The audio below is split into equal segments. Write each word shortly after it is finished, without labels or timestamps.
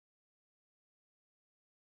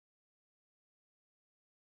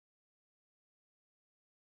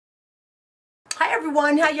Hi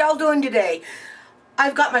everyone, how y'all doing today?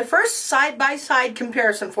 I've got my first side-by-side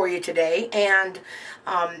comparison for you today, and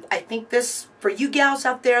I think this, for you gals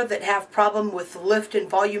out there that have problem with lift and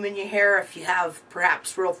volume in your hair, if you have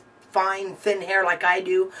perhaps real fine, thin hair like I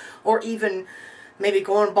do, or even maybe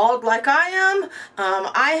going bald like I am,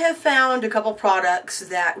 I have found a couple products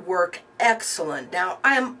that work excellent. Now,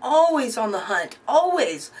 I am always on the hunt,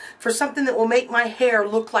 always, for something that will make my hair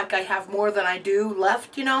look like I have more than I do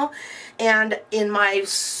left, you know. And in my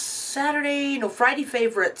Friday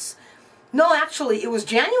favorites, no, actually, it was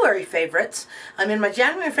January favorites. In my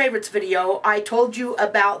January favorites video, I told you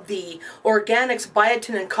about the Organix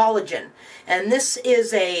Biotin and Collagen. And this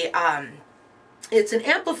is a, it's an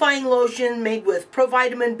amplifying lotion made with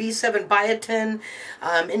provitamin B7 biotin,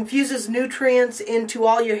 infuses nutrients into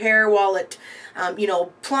all your hair while it,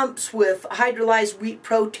 plumps with hydrolyzed wheat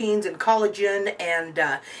proteins and collagen, and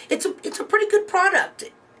it's a pretty good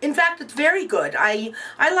product. In fact, it's very good. I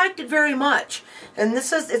liked it very much. And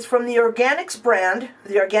it's from the Organix brand,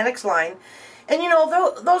 the Organix line. And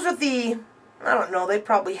those are the, I don't know, they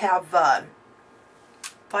probably have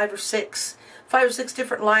five or six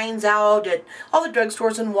different lines out at all the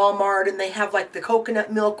drugstores and Walmart, and they have like the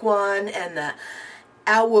coconut milk one and the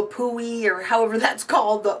awapui, or however that's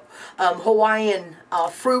called, the Hawaiian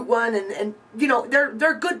fruit one, and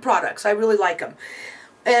they're good products. I really like them.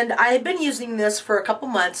 And I had been using this for a couple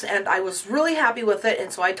months, and I was really happy with it,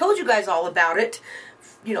 and so I told you guys all about it,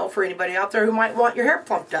 for anybody out there who might want your hair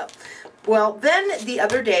plumped up. Well, then the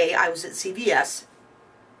other day I was at CVS,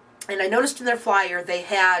 and I noticed in their flyer they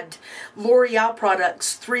had Loreal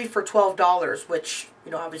products 3 for $12, which,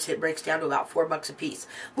 obviously it breaks down to about $4 a piece.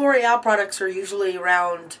 Loreal products are usually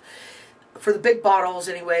around, for the big bottles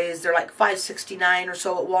anyways, they're like $5.69 or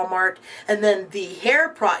so at Walmart. And then the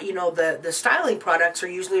hair the styling products are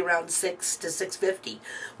usually around $6 to $6.50.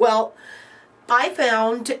 Well, I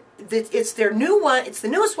found that it's their new one. It's the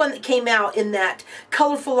newest one that came out in that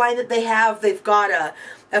colorful line that they have. They've got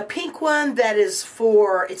a pink one that is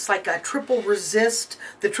for, it's like a triple resist,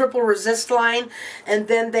 the triple resist line. And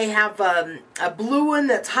then they have a blue one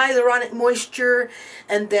that's hyaluronic moisture.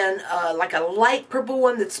 And then like a light purple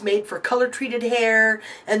one that's made for color treated hair.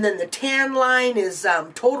 And then the tan line is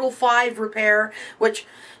Total 5 Repair, which,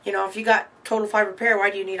 if you got Total 5 Repair, why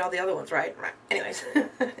do you need all the other ones, right? Anyways.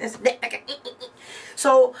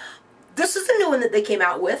 So, this is the new one that they came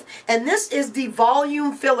out with, and this is the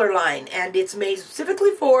volume filler line, and it's made specifically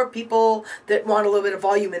for people that want a little bit of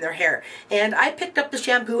volume in their hair. And I picked up the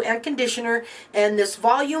shampoo and conditioner and this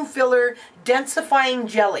volume filler densifying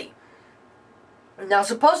jelly. Now,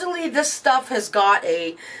 supposedly this stuff has got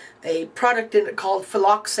a product in it called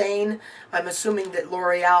phloxane. I'm assuming that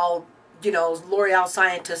Loreal, Loreal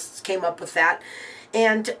scientists came up with that.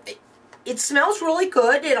 And it smells really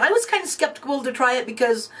good, and I was kind of skeptical to try it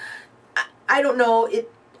because, I don't know,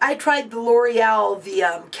 I tried the Loreal,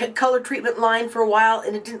 the color treatment line for a while,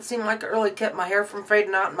 and it didn't seem like it really kept my hair from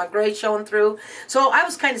fading out and my gray showing through. So I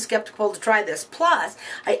was kind of skeptical to try this. Plus,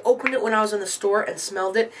 I opened it when I was in the store and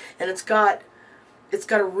smelled it, and it's got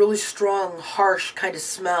a really strong, harsh kind of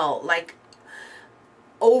smell, like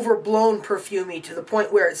overblown perfumey to the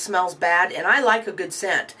point where it smells bad, and I like a good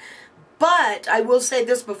scent. But I will say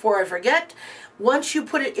this before I forget, once you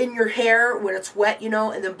put it in your hair when it's wet,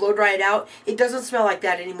 and then blow dry it out, it doesn't smell like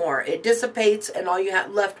that anymore. It dissipates, and all you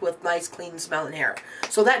have left with nice, clean smelling hair.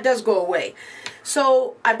 So that does go away.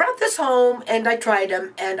 So I brought this home, and I tried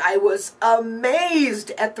them, and I was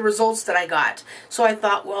amazed at the results that I got. So I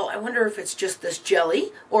thought, well, I wonder if it's just this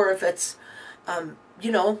jelly, or if it's,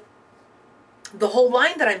 the whole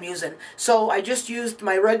line that I'm using. So I just used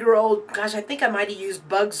my regular old, gosh, I think I might have used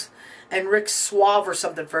Bugs and Rick's Suave or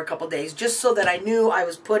something for a couple days, just so that I knew I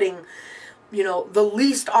was putting, the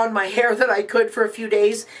least on my hair that I could for a few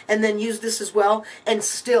days, and then use this as well, and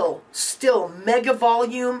still mega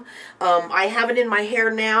volume. I have it in my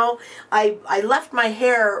hair now. I left my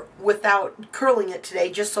hair without curling it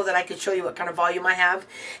today, just so that I could show you what kind of volume I have.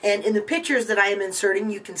 And in the pictures that I am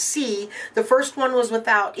inserting, you can see the first one was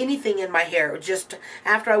without anything in my hair. Just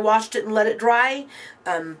after I washed it and let it dry,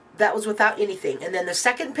 that was without anything. And then the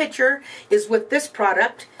second picture is with this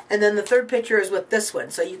product, and then the third picture is with this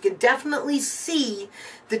one. So you can definitely see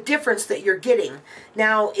the difference that you're getting.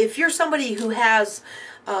 Now, if you're somebody who has,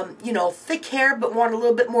 thick hair but want a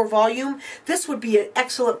little bit more volume, this would be an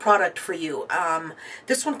excellent product for you.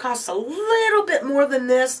 This one costs a little bit more than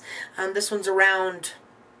this. This one's around,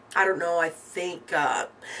 I don't know, I think,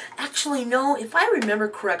 actually, no, if I remember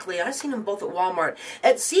correctly, I've seen them both at Walmart.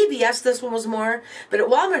 At CVS, this one was more, but at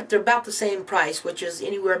Walmart, they're about the same price, which is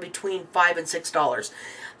anywhere between $5 and $6.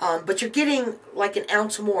 But you're getting like an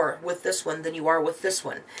ounce more with this one than you are with this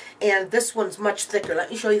one. And this one's much thicker. Let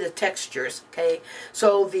me show you the textures, okay?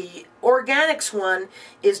 So the Organix one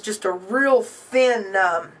is just a real thin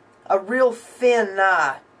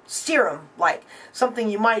serum, like something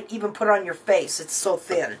you might even put on your face. It's so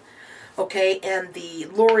thin. Okay, and the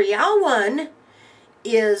Loreal one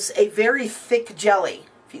is a very thick jelly.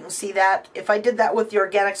 If you can see that, if I did that with the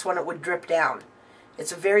Organix one, it would drip down.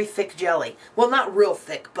 It's a very thick jelly. Well, not real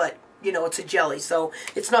thick, but, you know, it's a jelly, so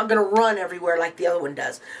it's not going to run everywhere like the other one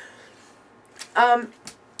does. I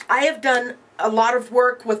have done a lot of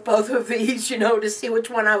work with both of these, you know, to see which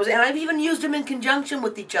one I was, and I've even used them in conjunction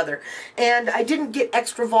with each other, and I didn't get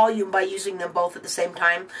extra volume by using them both at the same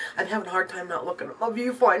time. I'm having a hard time not looking at my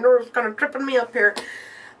viewfinder. It's kind of tripping me up here.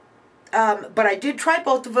 But I did try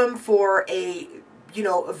both of them for a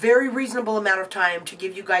very reasonable amount of time to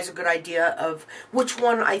give you guys a good idea of which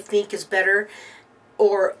one I think is better,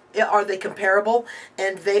 or are they comparable,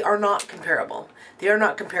 and they are not comparable. They are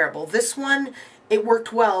not comparable. This one, it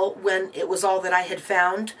worked well when it was all that I had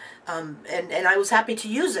found, and I was happy to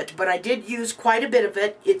use it, but I did use quite a bit of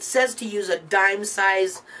it. It says to use a dime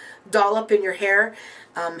size dollop in your hair,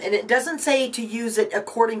 and it doesn't say to use it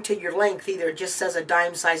according to your length either. It just says a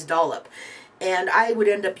dime size dollop. And I would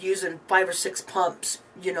end up using 5 or 6 pumps,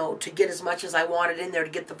 you know, to get as much as I wanted in there to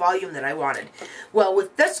get the volume that I wanted. Well,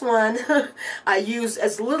 with this one, I use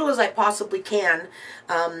as little as I possibly can,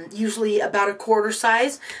 usually about a quarter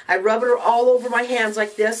size. I rub it all over my hands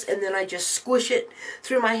like this, and then I just squish it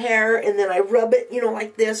through my hair, and then I rub it, you know,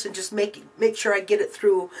 like this, and just make sure I get it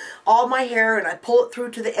through all my hair, and I pull it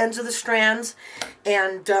through to the ends of the strands,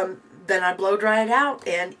 and then I blow dry it out,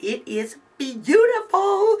 and it is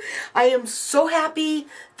beautiful. I am so happy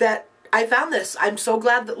that I found this. I'm so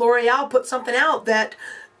glad that Loreal put something out that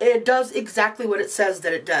it does exactly what it says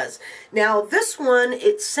that it does. Now this one,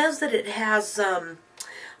 it says that it has,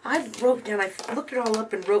 I looked it all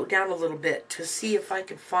up and wrote down a little bit to see if I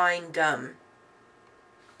could find,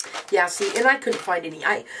 yeah, see, and I couldn't find any.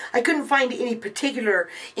 I couldn't find any particular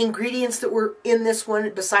ingredients that were in this one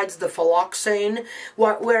besides the phylloxane,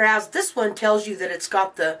 whereas this one tells you that it's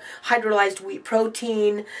got the hydrolyzed wheat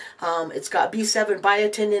protein, it's got B7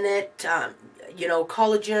 biotin in it, you know,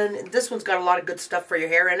 collagen. This one's got a lot of good stuff for your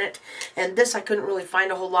hair in it, and this I couldn't really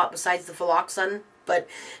find a whole lot besides the phylloxane. But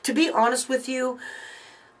to be honest with you,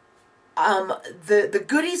 the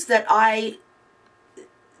goodies that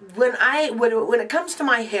when it comes to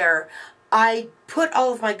my hair, I put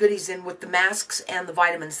all of my goodies in with the masks and the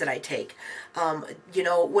vitamins that I take. You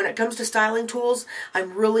know, when it comes to styling tools,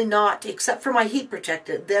 I'm really not, except for my heat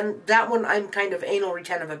protectant. Then that one I'm kind of anal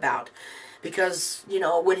retentive about, because you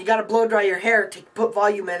know, when you got to blow dry your hair to put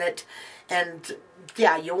volume in it, and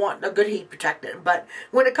yeah, you want a good heat protectant. But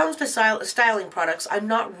when it comes to styling products, I'm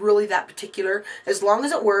not really that particular. As long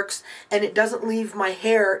as it works and it doesn't leave my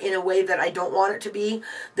hair in a way that I don't want it to be,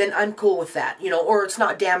 then I'm cool with that, you know, or it's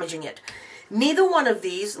not damaging it. Neither one of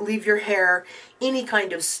these leave your hair any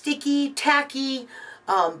kind of sticky, tacky,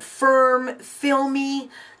 firm, filmy,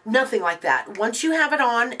 nothing like that. Once you have it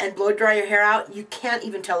on and blow dry your hair out, you can't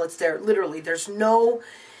even tell it's there. Literally, there's no...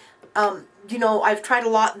 you know, I've tried a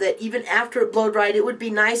lot that even after it blow dried, it would be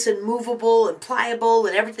nice and movable and pliable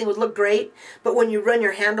and everything would look great. But when you run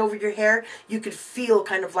your hand over your hair, you could feel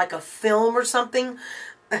kind of like a film or something.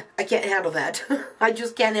 I can't handle that. I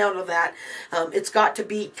just can't handle that. It's got to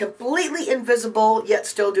be completely invisible yet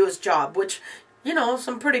still do its job, which, you know,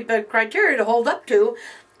 some pretty big criteria to hold up to.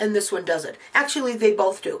 And this one does it. Actually, they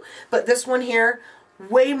both do. But this one here,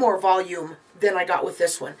 way more volume than I got with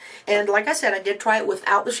this one. And like I said, I did try it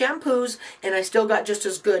without the shampoos, and I still got just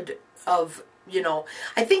as good of, you know,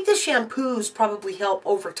 I think the shampoos probably help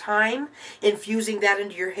over time, infusing that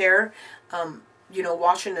into your hair. You know,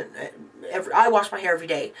 washing it, I wash my hair every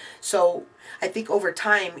day, so I think over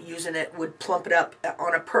time using it would plump it up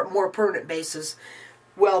on a more permanent basis.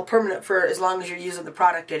 Well, permanent for as long as you're using the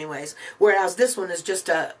product anyways. Whereas this one is just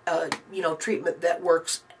a you know, treatment that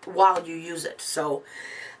works while you use it. So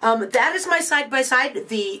that is my side-by-side.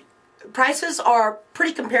 The prices are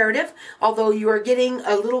pretty comparative, although you are getting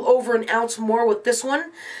a little over an ounce more with this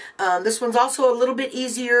one. This one's also a little bit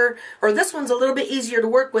easier, or this one's a little bit easier to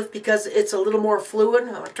work with because it's a little more fluid.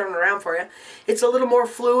 I'm going to turn it around for you. It's a little more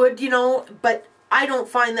fluid, you know, but I don't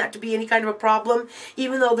find that to be any kind of a problem.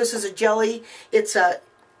 Even though this is a jelly, it's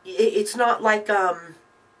not like,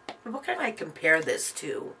 what can I compare this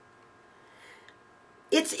to?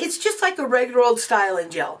 It's just like a regular old styling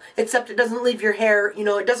gel, except it doesn't leave your hair, you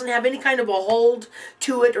know, it doesn't have any kind of a hold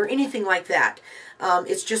to it or anything like that.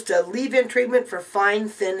 It's just a leave-in treatment for fine,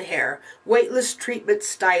 thin hair. Weightless treatment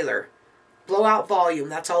styler. Blow out volume,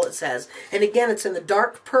 that's all it says. And again, it's in the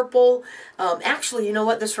dark purple. Actually, you know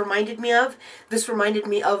what this reminded me of? This reminded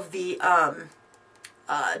me of the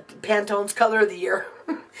Pantone's Color of the Year.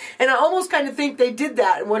 And I almost kind of think they did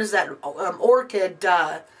that. And what is that? Orchid,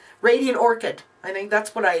 Radiant Orchid. I think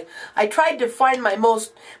that's what I tried to find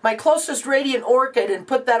my closest Radiant Orchid and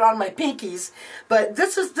put that on my pinkies. But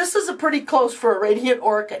this is a pretty close for a Radiant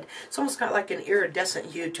Orchid. It's almost got like an iridescent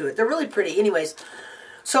hue to it. They're really pretty. Anyways,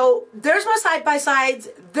 so there's my side-by-sides.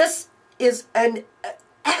 This is an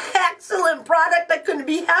excellent product. I couldn't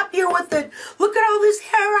be happier with it. Look at all this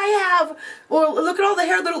hair I have. Or look at all the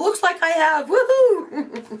hair that it looks like I have.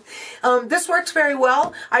 Woohoo! This works very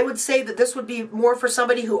well. I would say that this would be more for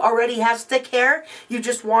somebody who already has thick hair. You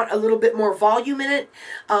just want a little bit more volume in it.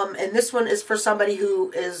 And this one is for somebody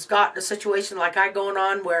who has got a situation like I got going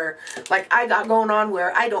on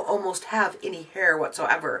where I don't almost have any hair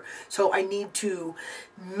whatsoever. So I need to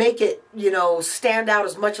make it, you know, stand out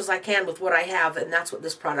as much as I can with what I have, and that's what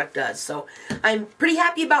this product does. So I'm pretty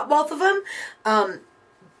happy about both of them.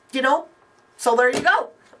 You know, so there you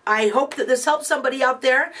go. I hope that this helps somebody out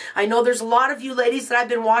there. I know there's a lot of you ladies that I've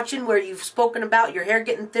been watching where you've spoken about your hair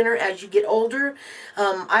getting thinner as you get older.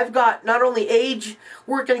 I've got not only age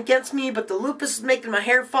working against me, but the lupus is making my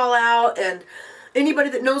hair fall out, and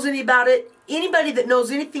anybody that knows anybody that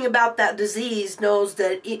knows anything about that disease knows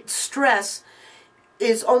that stress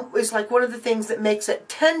is like one of the things that makes it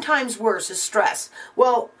 10 times worse is stress.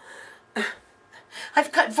 Well,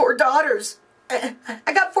 I've got 4 daughters. I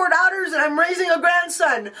got 4 daughters and I'm raising a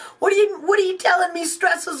grandson. What are you telling me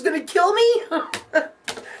stress is going to kill me?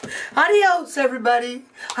 Adios, everybody.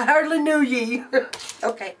 I hardly knew ye.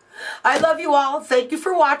 Okay. I love you all. Thank you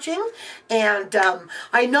for watching. And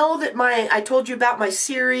I know that I told you about my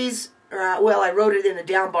series. Well, I wrote it in a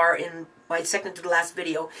down bar in my second to the last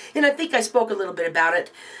video, and I think I spoke a little bit about it.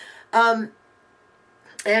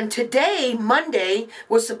 And today, Monday,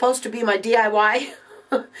 was supposed to be my DIY,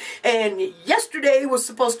 and yesterday was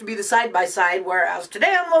supposed to be the side-by-side, whereas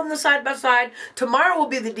today I'm loading the side-by-side, tomorrow will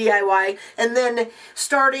be the DIY, and then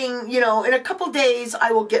starting, you know, in a couple days,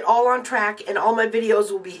 I will get all on track, and all my videos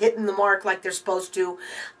will be hitting the mark like they're supposed to.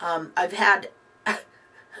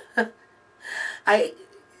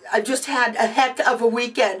 I just had a heck of a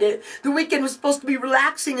weekend. The weekend was supposed to be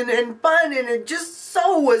relaxing and fun, and it just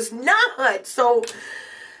so was not. So,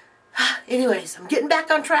 anyways, I'm getting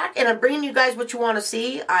back on track, and I'm bringing you guys what you want to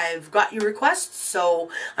see. I've got your requests, so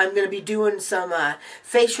I'm going to be doing some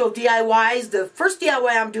facial DIYs. The first DIY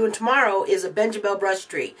I'm doing tomorrow is a Benjamel brush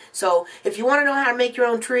tree. So, if you want to know how to make your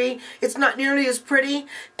own tree, it's not nearly as pretty,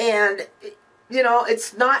 and you know,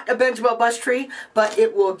 it's not a Benjamel brush tree, but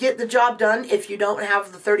it will get the job done if you don't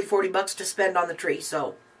have the 30-40 bucks to spend on the tree.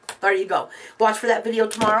 So, there you go. Watch for that video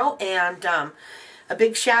tomorrow, and a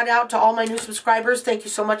big shout out to all my new subscribers. Thank you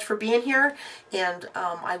so much for being here, and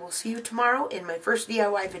I will see you tomorrow in my first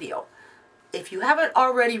DIY video. If you haven't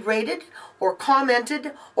already rated or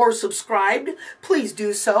commented or subscribed, please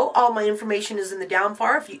do so. All my information is in the down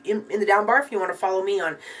bar. If you want to follow me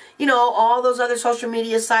on, you know, all those other social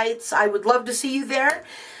media sites, I would love to see you there.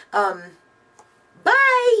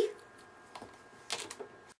 Bye.